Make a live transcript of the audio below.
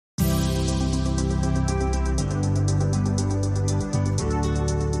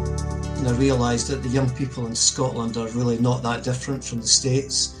I realised that the young people in Scotland are really not that different from the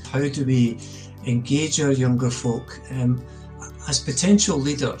States. How do we engage our younger folk as potential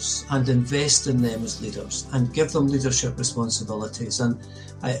leaders and invest in them as leaders and give them leadership responsibilities? And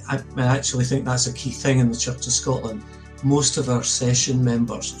I actually think that's a key thing in the Church of Scotland. Most of our session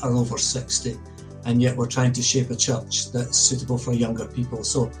members are over 60, and yet we're trying to shape a church that's suitable for younger people.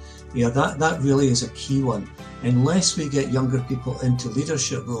 So yeah, that really is a key one. Unless we get younger people into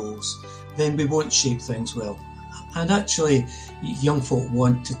leadership roles, then we won't shape things well. And actually, young folk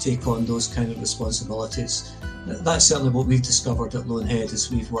want to take on those kind of responsibilities. That's certainly what we've discovered at Lone Head as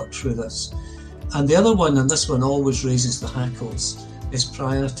we've worked through this. And the other one, and this one always raises the hackles, is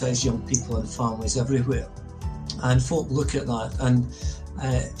prioritise young people and families everywhere. And folk look at that and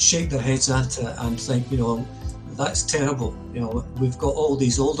shake their heads at it and think, that's terrible. We've got all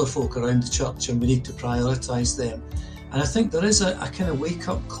these older folk around the church and we need to prioritise them. And I think there is a kind of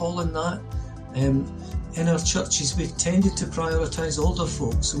wake-up call in that. In our churches, we've tended to prioritise older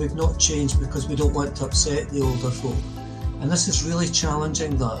folk, so we've not changed because we don't want to upset the older folk. And this is really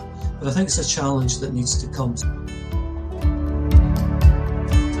challenging that. But I think it's a challenge that needs to come.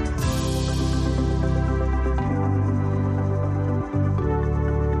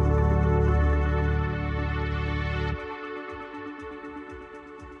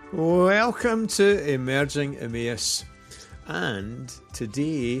 Welcome to Emerging Emmaus, and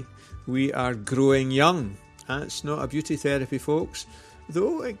today we are growing young. That's not a beauty therapy, folks,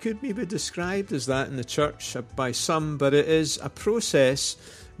 though it could maybe be described as that in the church by some, but it is a process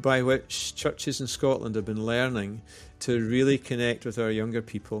by which churches in Scotland have been learning to really connect with our younger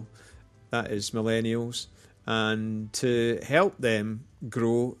people, that is millennials, and to help them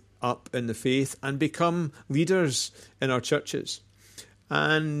grow up in the faith and become leaders in our churches.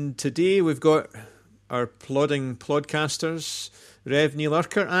 And today we've got our plodding podcasters, Rev Neil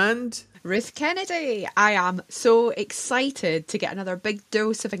Urquhart and Ruth Kennedy. I am so excited to get another big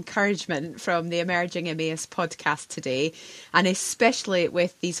dose of encouragement from the Emerging Emmaus podcast today, and especially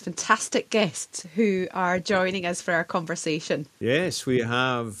with these fantastic guests who are joining us for our conversation. Yes, we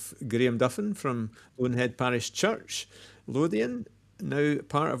have Graham Duffin from Lone Head Parish Church, Lothian, now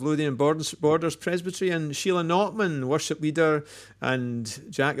part of Lothian Borders Presbytery, and Sheila Notman, worship leader and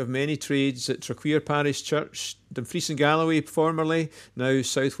jack of many trades at Traqueer Parish Church, Dumfries and Galloway formerly, now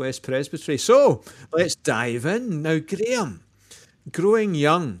Southwest Presbytery. So let's dive in. Now, Graham, growing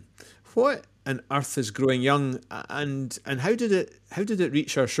young. What on earth is growing young, and how did it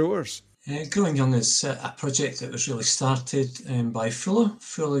reach our shores? Growing Young is a project that was really started by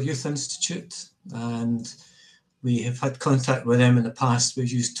Fuller Youth Institute, and we have had contact with them in the past.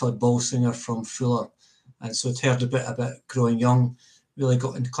 We've used Todd Balsinger from Fuller, and so I'd heard a bit about Growing Young, really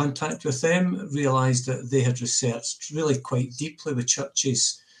got in contact with them, realised that they had researched really quite deeply with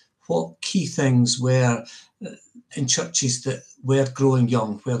churches what key things were in churches that were growing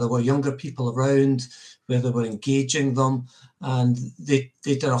young, where there were younger people around, where they were engaging them, and they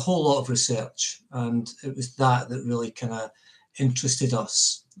did a whole lot of research, and it was that really kind of interested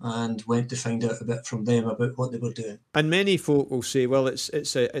us, and went to find out a bit from them about what they were doing. And many folk will say, well,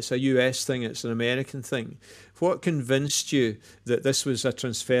 it's a US thing, it's an American thing. What convinced you that this was a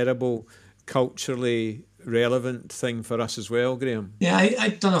transferable, culturally relevant thing for us as well, Graham? Yeah,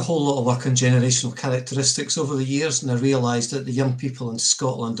 I'd done a whole lot of work on generational characteristics over the years, and I realised that the young people in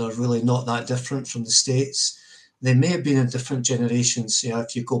Scotland are really not that different from the States. They may have been in different generations,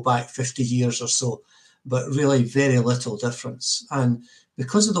 if you go back 50 years or so, but really very little difference. And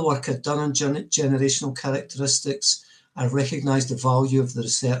because of the work I'd done on generational characteristics, I recognised the value of the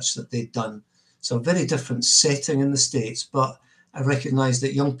research that they'd done. So a very different setting in the States, but I recognised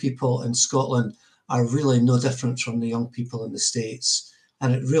that young people in Scotland are really no different from the young people in the States.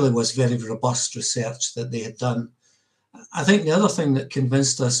 And it really was very robust research that they had done. I think the other thing that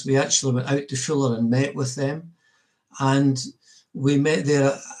convinced us, we actually went out to Fuller and met with them. And we met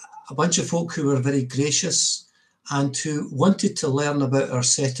there a bunch of folk who were very gracious and who wanted to learn about our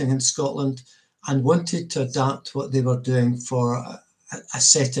setting in Scotland and wanted to adapt what they were doing for a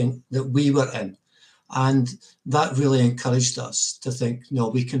setting that we were in. And that really encouraged us to think, no,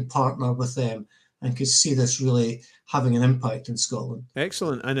 we can partner with them and could see this really having an impact in Scotland.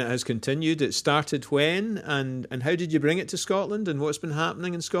 Excellent. And it has continued. It started when and how did you bring it to Scotland, and what's been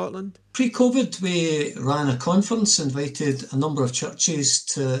happening in Scotland? Pre-COVID, we ran a conference, invited a number of churches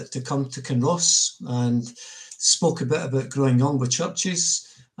to come to Kinross, and spoke a bit about growing young with churches,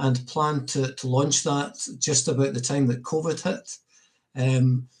 and planned to launch that just about the time that COVID hit.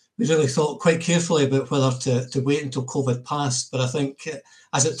 We really thought quite carefully about whether to wait until COVID passed, but I think,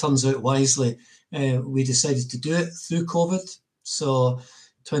 as it turns out wisely, we decided to do it through COVID. So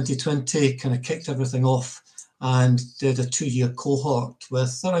 2020 kind of kicked everything off and did a 2-year cohort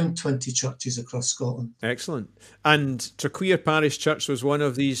with around 20 churches across Scotland. Excellent. And Traquair Parish Church was one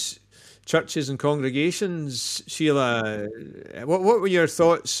of these churches and congregations. Sheila, what were your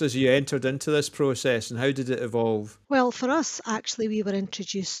thoughts as you entered into this process, and how did it evolve? Well, for us, actually, we were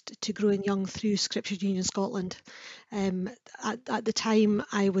introduced to Growing Young through Scripture Union Scotland. At the time,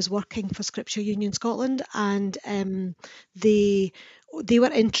 I was working for Scripture Union Scotland, and they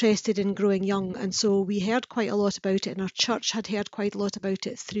were interested in Growing Young, and so we heard quite a lot about it, and our church had heard quite a lot about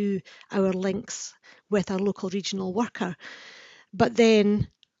it through our links with our local regional worker. But then,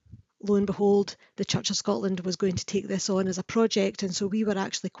 lo and behold, the Church of Scotland was going to take this on as a project, and so we were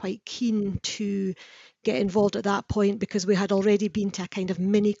actually quite keen to get involved at that point, because we had already been to a kind of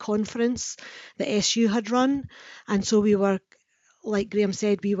mini conference that SU had run, and so we were, like Graham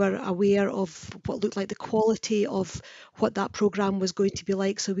said, we were aware of what looked like the quality of what that programme was going to be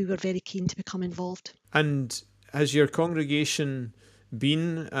like, so we were very keen to become involved. And has your congregation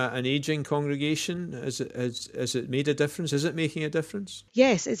been an ageing congregation? Has it made a difference? Is it making a difference?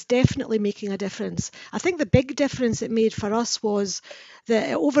 Yes, it's definitely making a difference. I think the big difference it made for us was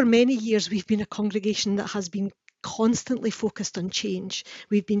that over many years we've been a congregation that has been constantly focused on change.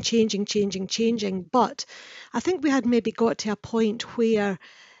 We've been changing, but I think we had maybe got to a point where,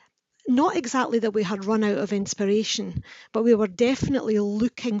 not exactly that we had run out of inspiration, but we were definitely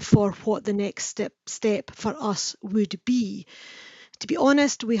looking for what the next step for us would be. To be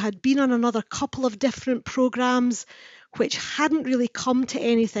honest, we had been on another couple of different programmes which hadn't really come to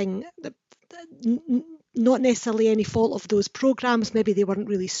anything, not necessarily any fault of those programmes, maybe they weren't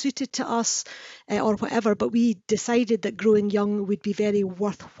really suited to us or whatever, but we decided that Growing Young would be very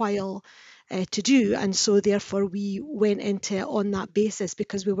worthwhile to do, and so therefore we went into it on that basis,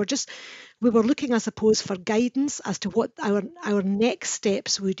 because we were looking, I suppose, for guidance as to what our next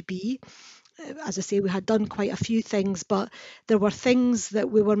steps would be. As I say, we had done quite a few things, but there were things that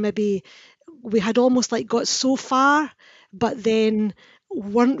we had almost like got so far, but then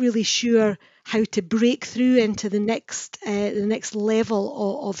weren't really sure how to break through into the next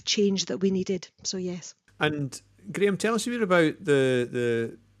level of change that we needed. So yes. And Graham, tell us a bit about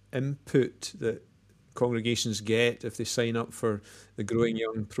the input that congregations get if they sign up for the Growing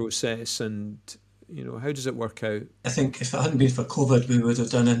Young process, and how does it work out? I think if it hadn't been for COVID, we would have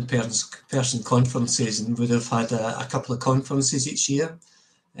done in-person conferences and would have had a couple of conferences each year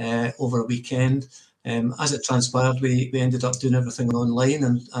over a weekend. As it transpired, we ended up doing everything online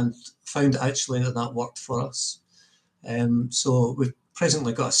and found actually that worked for us. So we've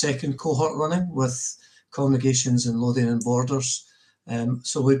presently got a second cohort running with congregations in Lothian and Borders.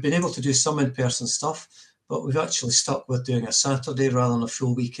 So we've been able to do some in-person stuff, but we've actually stuck with doing a Saturday rather than a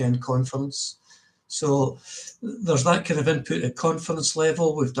full weekend conference. So there's that kind of input at conference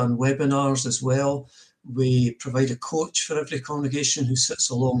level. We've done webinars as well. We provide a coach for every congregation who sits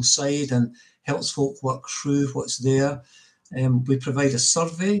alongside and helps folk work through what's there. We provide a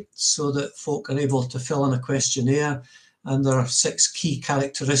survey so that folk are able to fill in a questionnaire, and there are 6 key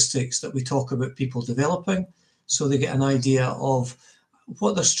characteristics that we talk about people developing, so they get an idea of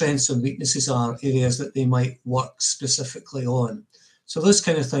what their strengths and weaknesses are, areas that they might work specifically on. So those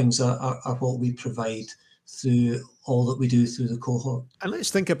kind of things are what we provide through all that we do through the cohort. And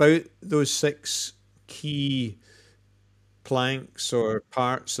let's think about those 6 key planks or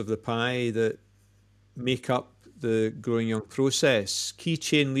parts of the pie that make up the Growing Young process. Key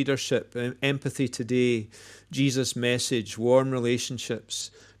chain leadership, empathy today, Jesus' message, warm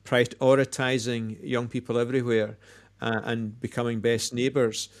relationships, prioritising young people everywhere, and becoming best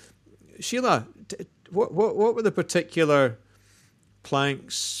neighbours. Sheila, what were the particular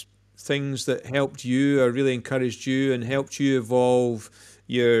planks, things that helped you or really encouraged you and helped you evolve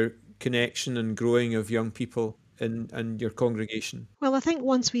your connection and growing of young people in your congregation? Well, I think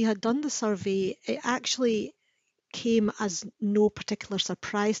once we had done the survey, it actually came as no particular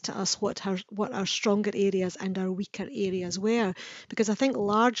surprise to us what our stronger areas and our weaker areas were, because I think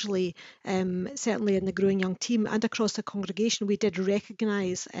largely, certainly in the Growing Young team and across the congregation, we did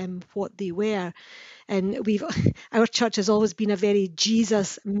recognise what they were. And our church has always been a very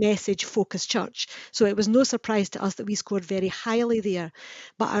Jesus message focused church, so it was no surprise to us that we scored very highly there.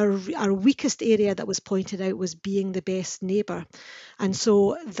 But our weakest area that was pointed out was being the best neighbour, and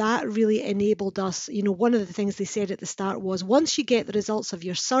so that really enabled us. One of the things they said at the start was, once you get the results of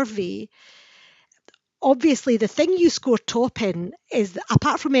your survey, obviously the thing you score top in is,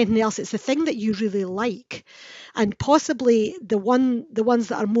 apart from anything else, it's the thing that you really like, and possibly the ones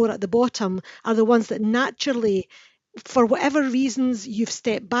that are more at the bottom are the ones that naturally for whatever reasons you've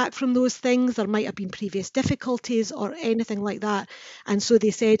stepped back from those things, there might have been previous difficulties or anything like that. And so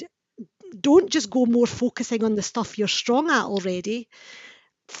they said, don't just go more focusing on the stuff you're strong at already,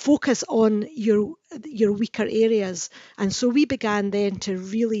 focus on your weaker areas. And so we began then to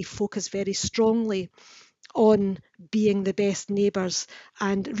really focus very strongly on being the best neighbours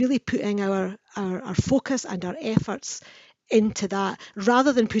and really putting our focus and our efforts into that,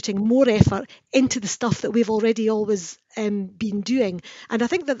 rather than putting more effort into the stuff that we've already always been doing. And I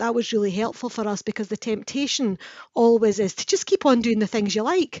think that was really helpful for us, because the temptation always is to just keep on doing the things you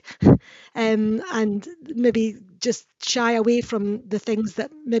like, and maybe just shy away from the things that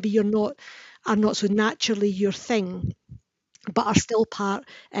maybe are not so naturally your thing, but are still part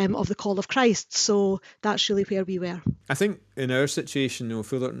of the call of Christ. So that's really where we were. I think in our situation,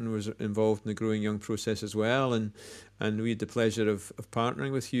 Fullerton was involved in the Growing Young process as well, and we had the pleasure of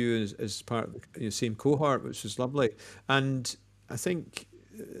partnering with you as part of the same cohort, which was lovely. And I think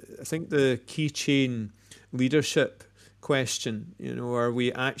the key chain leadership question, are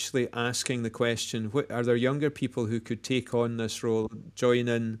we actually asking the question, are there younger people who could take on this role, join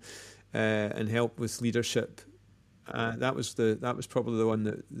in and help with leadership? That was probably the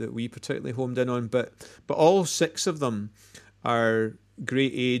one that we particularly homed in on. But all 6 of them are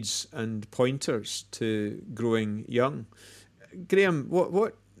great aids and pointers to growing young. Graham,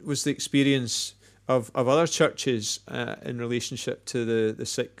 what was the experience of other churches in relationship to the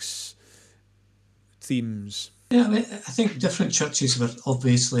 6 themes? Yeah, I think different churches were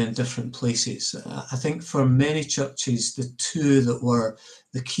obviously in different places. I think for many churches, the 2 that were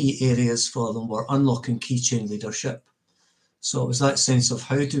the key areas for them were unlocking key chain leadership. So it was that sense of,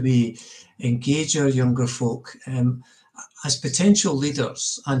 how do we engage our younger folk as potential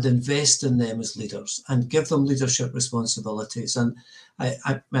leaders and invest in them as leaders and give them leadership responsibilities. And I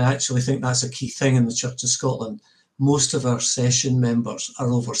actually think that's a key thing in the Church of Scotland. Most of our session members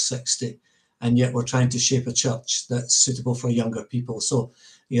are over 60. And yet we're trying to shape a church that's suitable for younger people. So,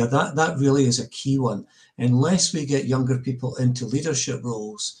 that really is a key one. Unless we get younger people into leadership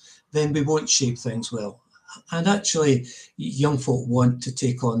roles, then we won't shape things well. And actually, young folk want to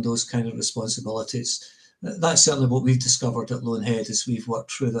take on those kind of responsibilities. That's certainly what we've discovered at Loanhead as we've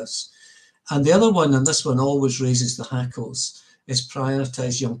worked through this. And the other one, and this one always raises the hackles, is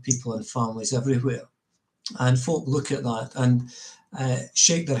prioritise young people and families everywhere. And folk look at that and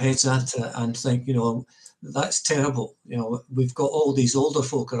shake their heads at it and think, that's terrible. We've got all these older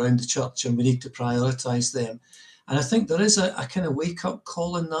folk around the church and we need to prioritise them. And I think there is a kind of wake-up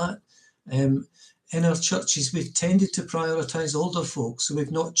call in that. In our churches, we've tended to prioritise older folk, so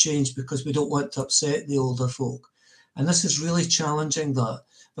we've not changed because we don't want to upset the older folk. And this is really challenging that.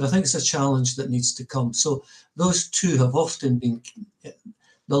 But I think it's a challenge that needs to come. So those 2 have often been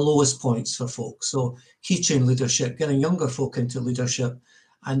the lowest points for folk. So key chain leadership, getting younger folk into leadership,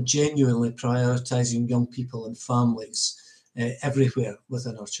 and genuinely prioritising young people and families everywhere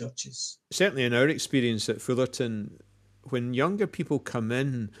within our churches. Certainly in our experience at Fullerton, when younger people come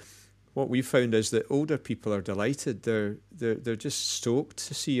in, what we've found is that older people are delighted. They're just stoked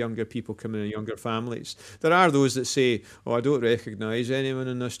to see younger people come in and younger families. There are those that say, "Oh, I don't recognise anyone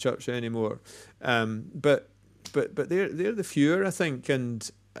in this church anymore," but they're the fewer, I think. And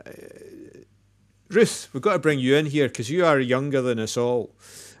Ruth, we've got to bring you in here because you are younger than us all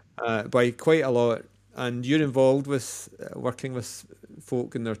by quite a lot, and you're involved with working with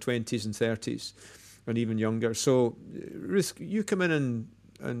folk in their 20s and 30s and even younger. So, Ruth, you come in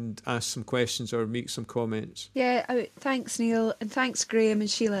and ask some questions or make some comments. Yeah, thanks Neil, and thanks Graham and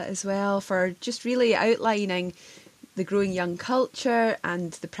Sheila as well for just really outlining the growing young culture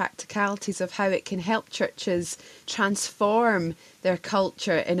and the practicalities of how it can help churches transform their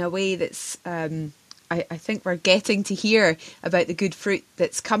culture in a way that's I think we're getting to hear about the good fruit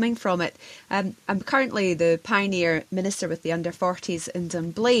that's coming from it. I'm currently the pioneer minister with the under 40s in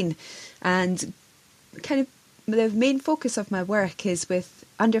Dunblane, and kind of the main focus of my work is with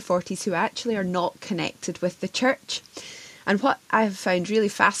under 40s who actually are not connected with the church. And what I've found really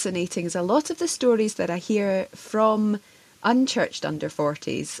fascinating is a lot of the stories that I hear from unchurched under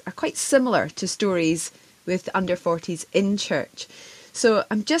 40s are quite similar to stories with under 40s in church. So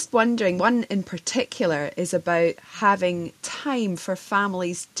I'm just wondering, one in particular is about having time for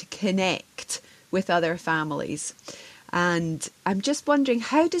families to connect with other families. And I'm just wondering,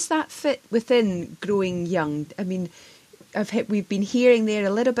 how does that fit within growing young? I mean, we've been hearing there a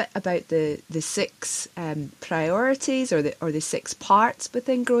little bit about the 6 priorities or the 6 parts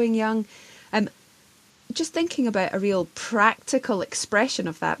within growing young. Just thinking about a real practical expression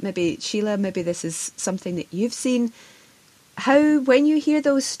of that. Maybe Sheila, maybe this is something that you've seen. how, when you hear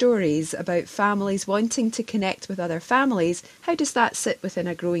those stories about families wanting to connect with other families, how does that sit within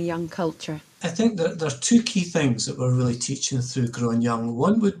a growing young culture? I think that there are two key things that we're really teaching through Growing Young.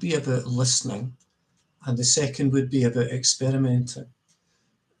 One would be about listening, and the second would be about experimenting.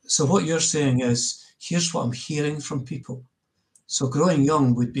 So what you're saying is, here's what I'm hearing from people. So Growing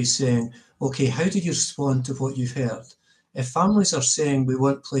Young would be saying, okay, how do you respond to what you've heard? If families are saying we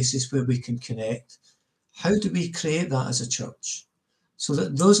want places where we can connect, how do we create that as a church? So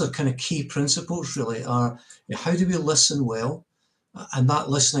that those are kind of key principles really are, how do we listen well? And that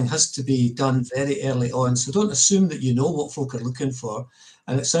listening has to be done very early on. So don't assume that you know what folk are looking for.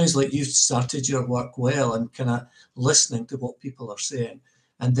 And it sounds like you've started your work well and kind of listening to what people are saying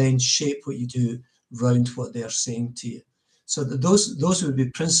and then shape what you do round what they're saying to you. So those would be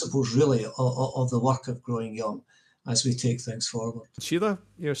principles really of the work of Growing Young as we take things forward. Sheila,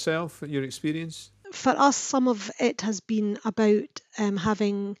 yourself, your experience? For us, some of it has been about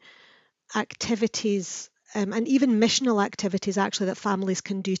having activities and even missional activities actually that families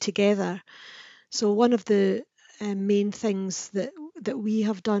can do together. So one of the main things that we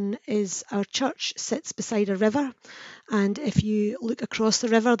have done is our church sits beside a river, and if you look across the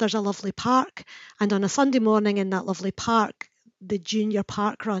river there's a lovely park, and on a Sunday morning in that lovely park the junior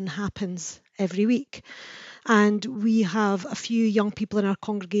park run happens every week, and we have a few young people in our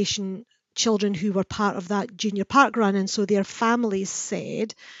congregation, children who were part of that junior park run, and so their families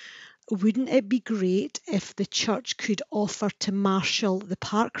said, wouldn't it be great if the church could offer to marshal the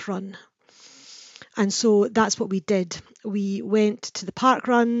park run? And so that's what we did. We went to the park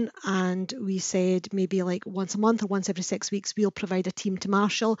run and we said maybe like once a month or once every 6 weeks we'll provide a team to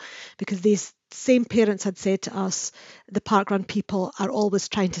marshal, because these same parents had said to us the park run people are always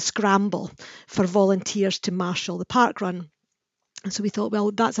trying to scramble for volunteers to marshal the park run. And so we thought,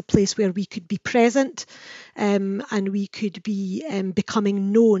 well, that's a place where we could be present and we could be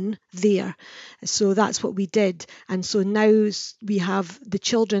becoming known there. So that's what we did. And so now we have the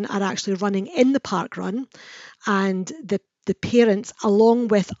children are actually running in the park run, and the parents, along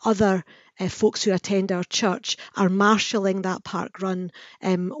with other folks who attend our church, are marshalling that park run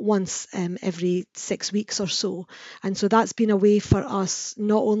once every 6 weeks or so. And so that's been a way for us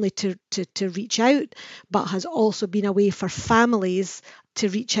not only to reach out, but has also been a way for families to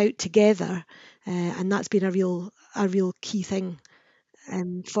reach out together. And that's been a real key thing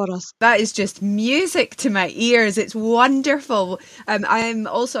for us. That is just music to my ears. It's wonderful. I'm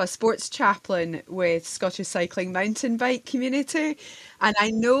also a sports chaplain with Scottish Cycling Mountain Bike Community. And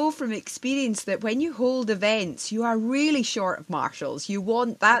I know from experience that when you hold events, you are really short of marshals.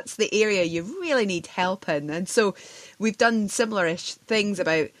 That's the area you really need help in. And so we've done similar-ish things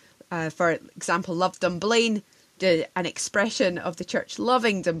about, for example, Love Dunblane. An expression of the church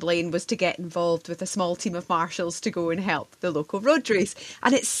loving Dunblane was to get involved with a small team of marshals to go and help the local road race.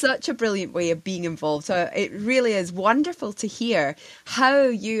 And it's such a brilliant way of being involved. So it really is wonderful to hear how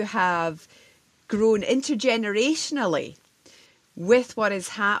you have grown intergenerationally with what is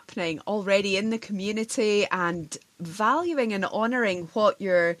happening already in the community and valuing and honouring what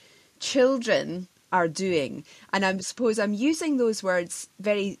your children are doing. And I suppose I'm using those words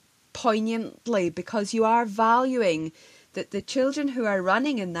very poignantly because you are valuing that the children who are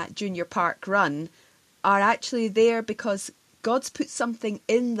running in that junior park run are actually there because God's put something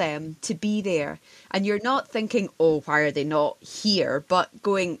in them to be there. And you're not thinking, oh, why are they not here? But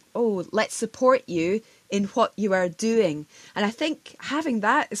going, oh, let's support you in what you are doing. And I think having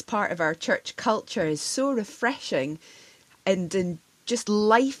that as part of our church culture is so refreshing and just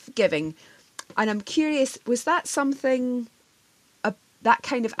life-giving. And I'm curious, was that something, that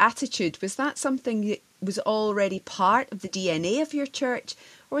kind of attitude, was that something that was already part of the DNA of your church?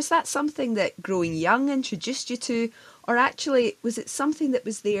 Or was that something that Growing Young introduced you to? Or actually, was it something that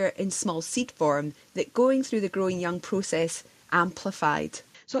was there in small seed form that going through the Growing Young process amplified?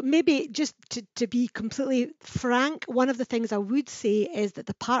 So maybe just to be completely frank, one of the things I would say is that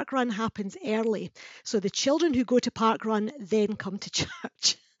the park run happens early. So the children who go to park run then come to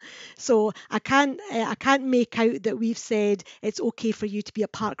church. So I can't make out that we've said it's okay for you to be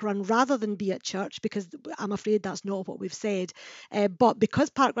at park run rather than be at church, because I'm afraid that's not what we've said. But because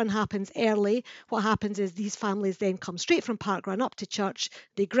park run happens early, what happens is these families then come straight from park run up to church,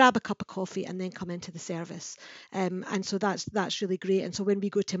 they grab a cup of coffee and then come into the service. And so that's really great. And so when we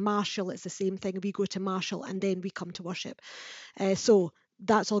go to Marshall, it's the same thing. We go to Marshall and then we come to worship. So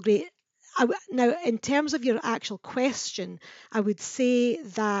that's all great. Now, in terms of your actual question, I would say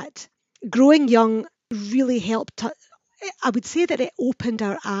that Growing Young really helped. I would say that it opened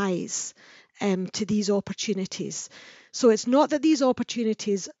our eyes to these opportunities. So it's not that these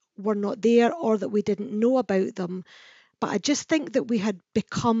opportunities were not there or that we didn't know about them, but I just think that we had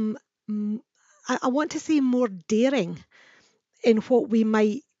become, I want to say, more daring in what we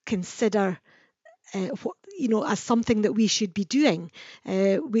might consider, as something that we should be doing.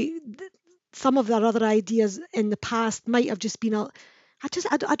 Some of our other ideas in the past might have just been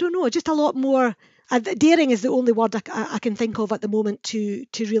I don't know, just a lot more. Daring is the only word I can think of at the moment to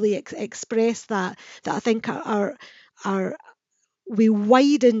really express that I think we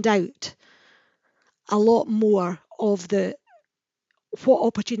widened out a lot more of the what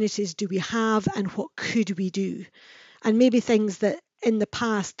opportunities do we have and what could we do, and maybe things that in the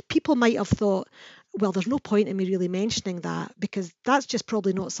past people might have thought, well, there's no point in me really mentioning that because that's just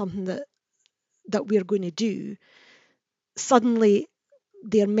probably not something that we're going to do. Suddenly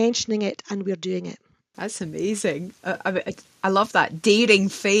they're mentioning it and we're doing it. That's amazing. I love that daring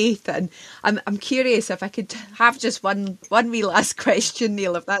faith, and I'm curious if I could have just one wee last question,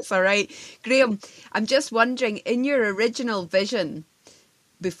 Neil, if that's all right. Graham, I'm just wondering, in your original vision,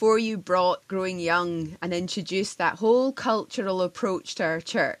 before you brought Growing Young and introduced that whole cultural approach to our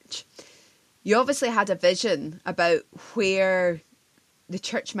church, you obviously had a vision about where the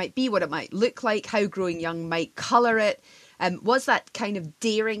church might be, what it might look like, how Growing Young might colour it. Was that kind of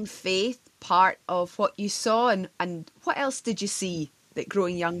daring faith part of what you saw, and what else did you see that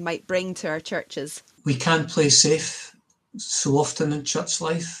Growing Young might bring to our churches? We can play safe so often in church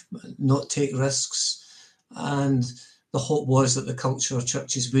life, not take risks, and the hope was that the culture of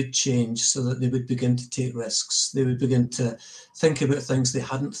churches would change so that they would begin to take risks. They would begin to think about things they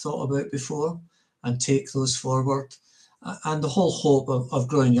hadn't thought about before and take those forward. And the whole hope of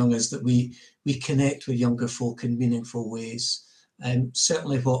Growing Young is that we connect with younger folk in meaningful ways.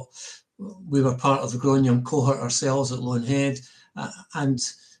 Certainly we were part of the Growing Young cohort ourselves at Lonehead, and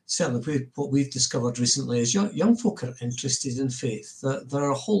certainly what we've discovered recently is young folk are interested in faith. There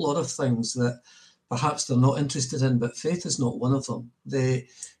are a whole lot of things that perhaps they're not interested in, but faith is not one of them. They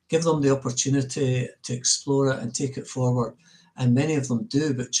give them the opportunity to explore it and take it forward, and many of them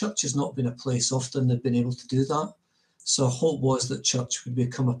do, but church has not been a place often they've been able to do that. So hope was that church would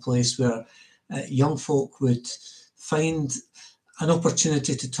become a place where young folk would find an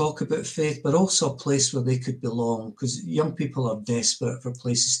opportunity to talk about faith, but also a place where they could belong, because young people are desperate for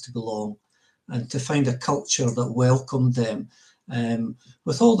places to belong and to find a culture that welcomed them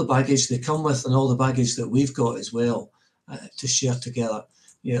with all the baggage they come with and all the baggage that we've got as well to share together.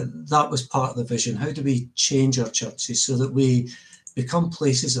 Yeah, that was part of the vision. How do we change our churches so that we become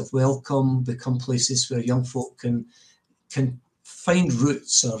places of welcome, become places where young folk can find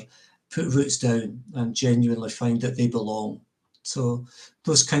roots or put roots down and genuinely find that they belong. So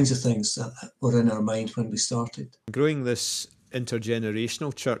those kinds of things that were in our mind when we started. Growing this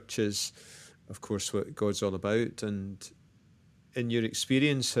intergenerational church is, of course, what God's all about. And in your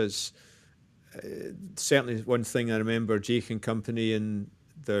experience, has certainly one thing I remember Jake and company in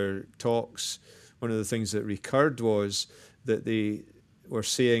their talks, one of the things that recurred was that they were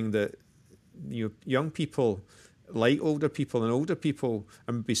saying that young people like older people, and older people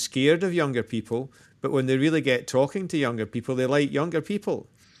and be scared of younger people, but when they really get talking to younger people, they like younger people.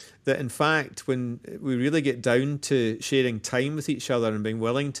 That in fact, when we really get down to sharing time with each other and being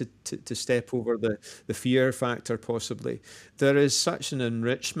willing to step over the fear factor possibly, there is such an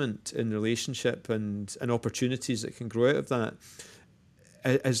enrichment in relationship and opportunities that can grow out of that.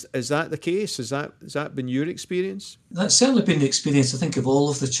 Is that the case? Has that been your experience? That's certainly been the experience, I think, of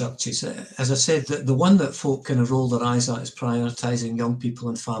all of the churches. As I said, the one that folk kind of roll their eyes at is prioritising young people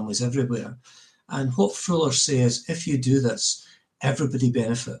and families everywhere. And what Fuller says, if you do this, everybody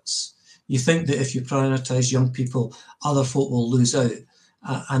benefits. You think that if you prioritise young people, other folk will lose out.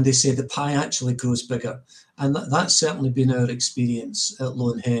 And they say the pie actually grows bigger. And that's certainly been our experience at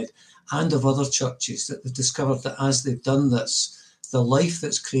Lonehead and of other churches, that they've discovered that as they've done this, the life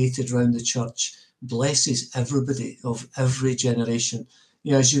that's created around the church blesses everybody of every generation.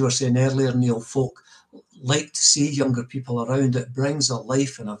 As you were saying earlier, Neil, folk like to see younger people around. It brings a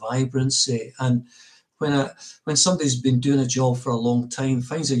life and a vibrancy. And when somebody's been doing a job for a long time,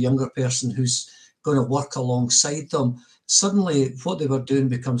 finds a younger person who's going to work alongside them, suddenly what they were doing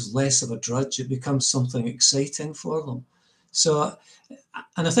becomes less of a drudge. It becomes something exciting for them. So,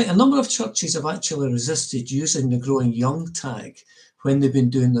 and I think a number of churches have actually resisted using the Growing Young tag when they've been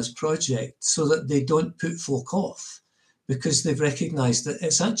doing this project, so that they don't put folk off, because they've recognised that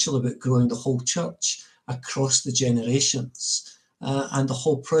it's actually about growing the whole church across the generations. And the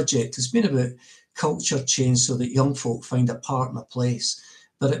whole project has been about culture change so that young folk find a part and a place,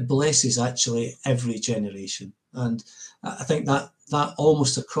 but it blesses actually every generation. And I think that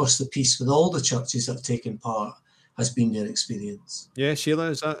almost across the piece with all the churches that have taken part has been their experience. Yeah, Sheila,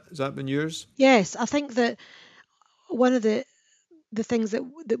 has that been yours? Yes, I think that one of the things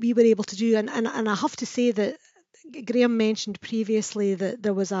that we were able to do, and I have to say that Graham mentioned previously that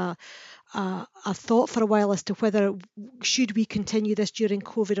there was a thought for a while as to whether should we continue this during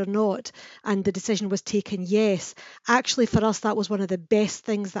COVID or not, and the decision was taken yes. Actually, for us, that was one of the best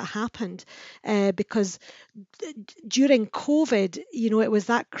things that happened, because during COVID, it was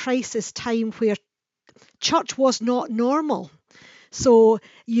that crisis time where church was not normal. So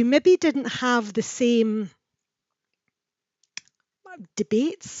you maybe didn't have the same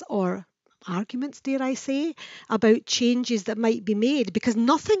debates or arguments, dare I say, about changes that might be made, because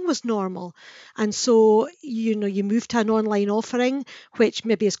nothing was normal. And so, you move to an online offering, which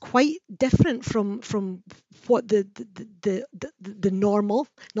maybe is quite different from what the normal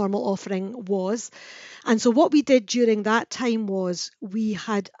offering was. And so what we did during that time was we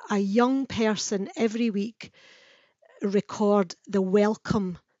had a young person every week record the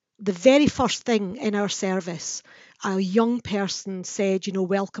welcome. The very first thing in our service, a young person said,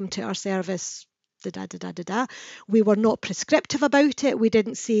 welcome to our service. Da, da, da, da, da. We were not prescriptive about it. We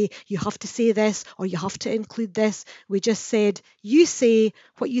didn't say you have to say this or you have to include this. We just said you say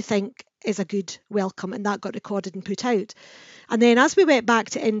what you think is a good welcome, and that got recorded and put out. And then as we went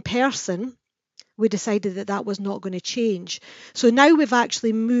back to in person, we decided that was not going to change. So now we've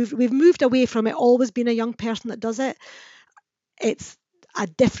moved away from it always being a young person that does it. It's a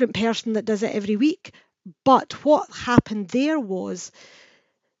different person that does it every week. But what happened there was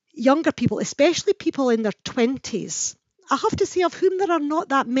younger people, especially people in their 20s, I have to say, of whom there are not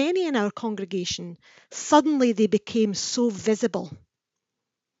that many in our congregation, suddenly they became so visible.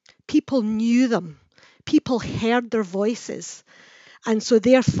 People knew them. People heard their voices. And so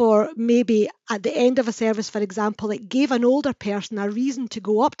therefore, maybe at the end of a service, for example, it gave an older person a reason to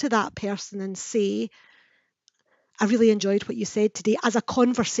go up to that person and say, I really enjoyed what you said today, as a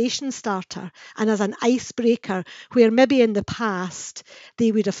conversation starter and as an icebreaker, where maybe in the past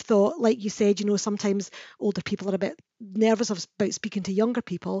they would have thought, like you said, sometimes older people are a bit nervous about speaking to younger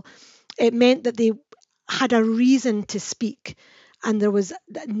people. It meant that they had a reason to speak, and there was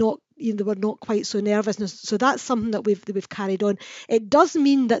not, they were not quite so nervous. So that's something that we've carried on. It does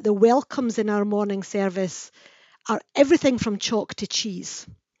mean that the welcomes in our morning service are everything from chalk to cheese.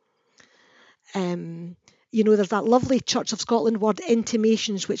 There's that lovely Church of Scotland word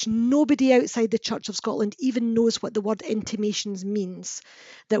intimations, which nobody outside the Church of Scotland even knows what the word intimations means,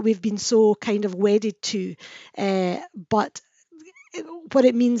 that we've been so kind of wedded to. But what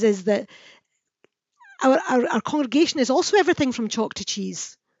it means is that our congregation is also everything from chalk to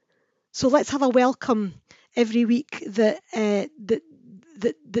cheese. So let's have a welcome every week that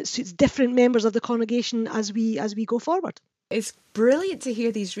suits different members of the congregation as we go forward. It's brilliant to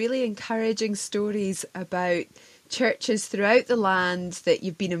hear these really encouraging stories about churches throughout the land that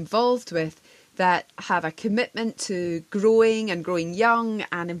you've been involved with that have a commitment to growing young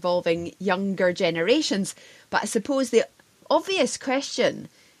and involving younger generations. But I suppose the obvious question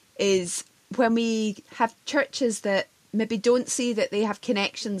is, when we have churches that maybe don't see that they have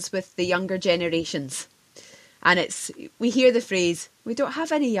connections with the younger generations, and we hear the phrase, we don't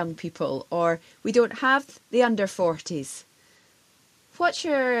have any young people, or we don't have the under 40s. What's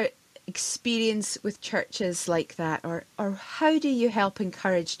your experience with churches like that, or how do you help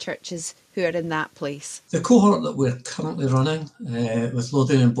encourage churches who are in that place? The cohort that we're currently running with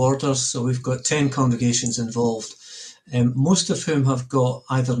Lothian Borders, so we've got 10 congregations involved, most of whom have got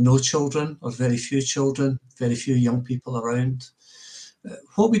either no children or very few children, very few young people around.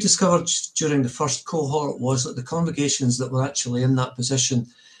 What we discovered during the first cohort was that the congregations that were actually in that position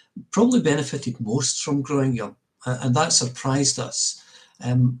probably benefited most from growing young, and that surprised us.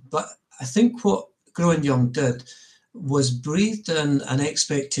 But I think what Growing Young did was breathed in an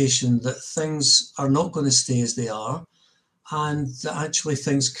expectation that things are not going to stay as they are, and that actually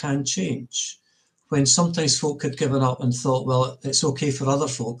things can change. When sometimes folk had given up and thought, well, it's okay for other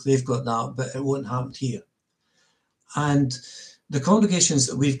folk, they've got that, but it won't happen here. And the congregations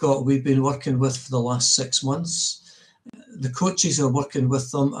that we've been working with for the last 6 months, the coaches are working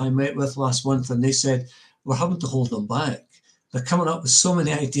with them. I met with last month and they said, we're having to hold them back. They're coming up with so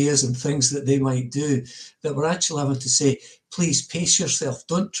many ideas and things that they might do that we're actually having to say, please pace yourself.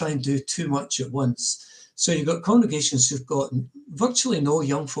 Don't try and do too much at once. So you've got congregations who've got virtually no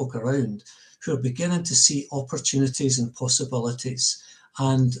young folk around who are beginning to see opportunities and possibilities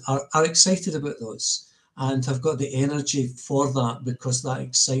and are excited about those and have got the energy for that because that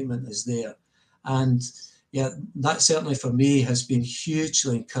excitement is there. And yeah, that certainly for me has been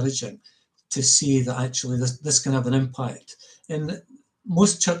hugely encouraging to see that actually this can have an impact. And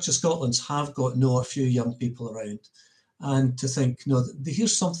most Church of Scotlands have got no or few young people around. And to think, no,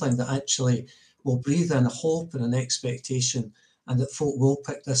 here's something that actually will breathe in hope and an expectation, and that folk will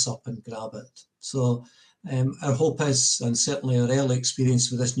pick this up and grab it. So our hope is, and certainly our early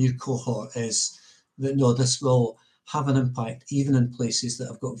experience with this new cohort is, that no, this will have an impact even in places that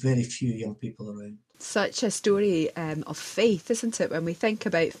have got very few young people around. Such a story of faith, isn't it? When we think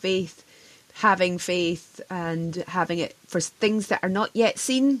about faith, having faith and having it for things that are not yet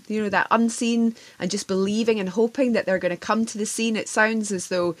seen, you know, that unseen, and just believing and hoping that they're going to come to the scene. It sounds as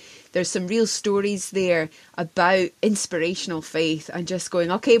though there's some real stories there about inspirational faith and just going,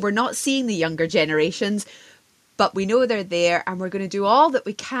 okay, we're not seeing the younger generations, but we know they're there, and we're going to do all that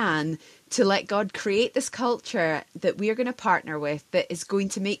we can to let God create this culture that we are going to partner with that is going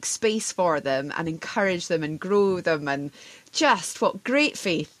to make space for them and encourage them and grow them. And just what great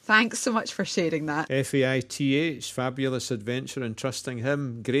faith. Thanks so much for sharing that. FAITH, fabulous adventure and trusting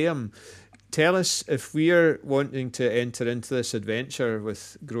Him. Graham, tell us, if we're wanting to enter into this adventure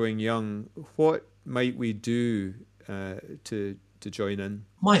with Growing Young, what might we do to join in?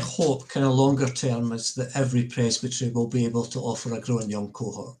 My hope, kind of longer term, is that every presbytery will be able to offer a Growing Young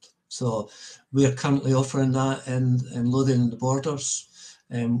cohort. So we are currently offering that in Lothian and the Borders.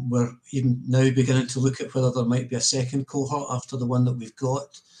 We're even now beginning to look at whether there might be a second cohort after the one that we've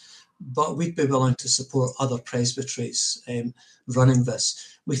got. But we'd be willing to support other presbyteries running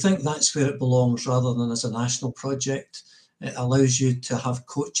this. We think that's where it belongs rather than as a national project. It allows you to have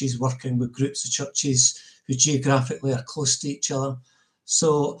coaches working with groups of churches who geographically are close to each other.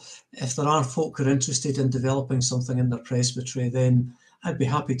 So if there are folk who are interested in developing something in their presbytery, then I'd be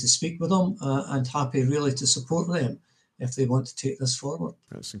happy to speak with them and happy really to support them if they want to take this forward.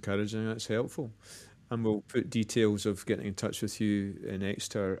 That's encouraging, that's helpful. And we'll put details of getting in touch with you next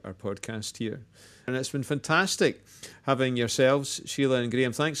to our podcast here. And it's been fantastic having yourselves, Sheila and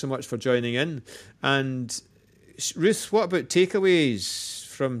Graham. Thanks so much for joining in. And Ruth, what about takeaways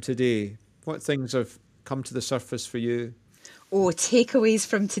from today? What things have come to the surface for you? Oh, takeaways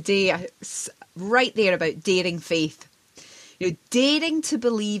from today, right there about daring faith. You know, daring to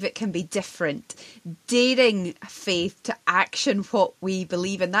believe it can be different, daring faith to action what we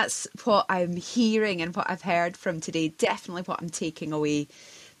believe in. That's what I'm hearing and what I've heard from today. Definitely what I'm taking away.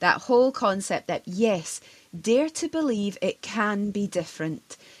 That whole concept that, yes, dare to believe it can be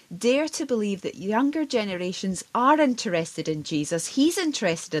different. Dare to believe that younger generations are interested in Jesus. He's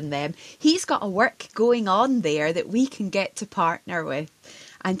interested in them. He's got a work going on there that we can get to partner with.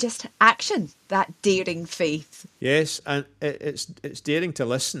 And just action, that daring faith. Yes, and it's daring to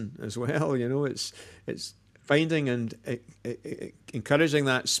listen as well. You know, it's finding and encouraging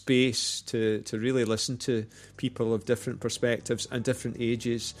that space to really listen to people of different perspectives and different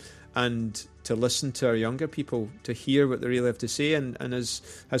ages, and to listen to our younger people, to hear what they really have to say. And as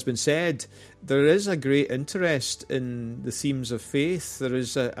has been said, there is a great interest in the themes of faith. There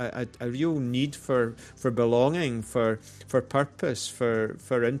is a real need for belonging, for purpose,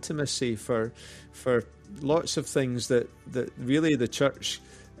 for intimacy, for lots of things that really the church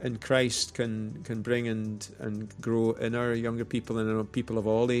in Christ can bring and grow in our younger people and in our people of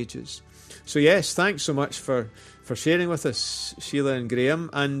all ages. So yes, thanks so much for sharing with us, Sheila and Graham.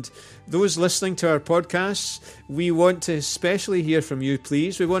 And those listening to our podcasts, we want to especially hear from you,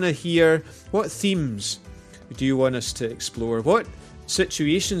 please. We want to hear, what themes do you want us to explore? What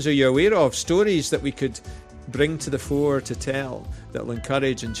situations are you aware of, stories that we could bring to the fore to tell that will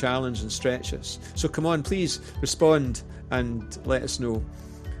encourage and challenge and stretch us? So come on, please respond and let us know.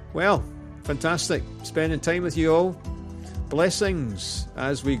 Well, fantastic spending time with you all. Blessings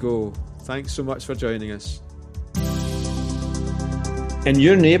as we go. Thanks so much for joining us. In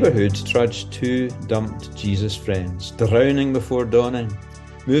your neighbourhood trudged two dumped Jesus friends, drowning before dawning,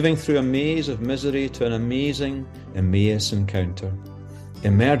 moving through a maze of misery to an amazing Emmaus encounter.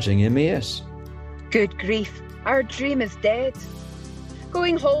 Emerging Emmaus. Good grief, our dream is dead.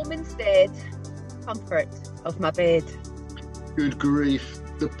 Going home instead, comfort of my bed. Good grief,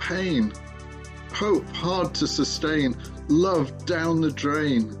 the pain. Hope hard to sustain, love down the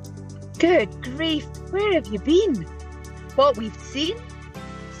drain. Good grief, where have you been? What we've seen?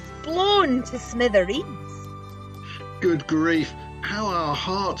 Blown to smithereens. Good grief, how our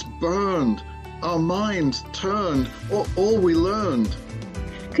hearts burned, our minds turned, all we learned.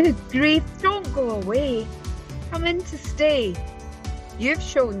 Good grief, don't go away. Come in to stay. You've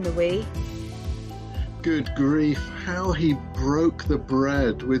shown the way. Good grief, how he broke the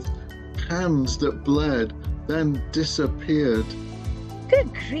bread with hands that bled, then disappeared.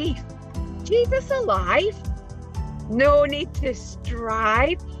 Good grief, Jesus alive? No need to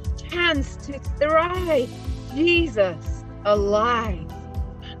strive, chance to thrive. Jesus alive.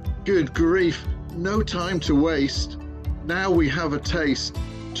 Good grief, no time to waste. Now we have a taste.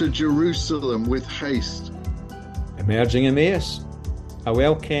 to Jerusalem with haste. Emerging Emmaus, a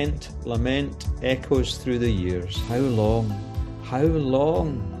well-kent lament echoes through the years. How long? How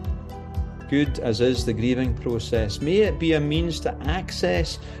long? Good as is the grieving process, may it be a means to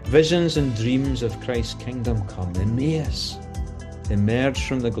access visions and dreams of Christ's kingdom come. Emmaus, emerge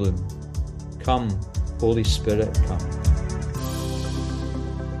from the gloom. Come, Holy Spirit, come.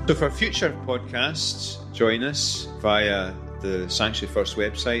 So for future podcasts, join us via the Sanctuary First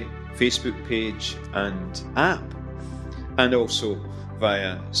website, Facebook page and app, and also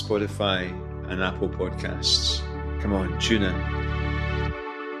via Spotify and Apple Podcasts. Come on, tune in.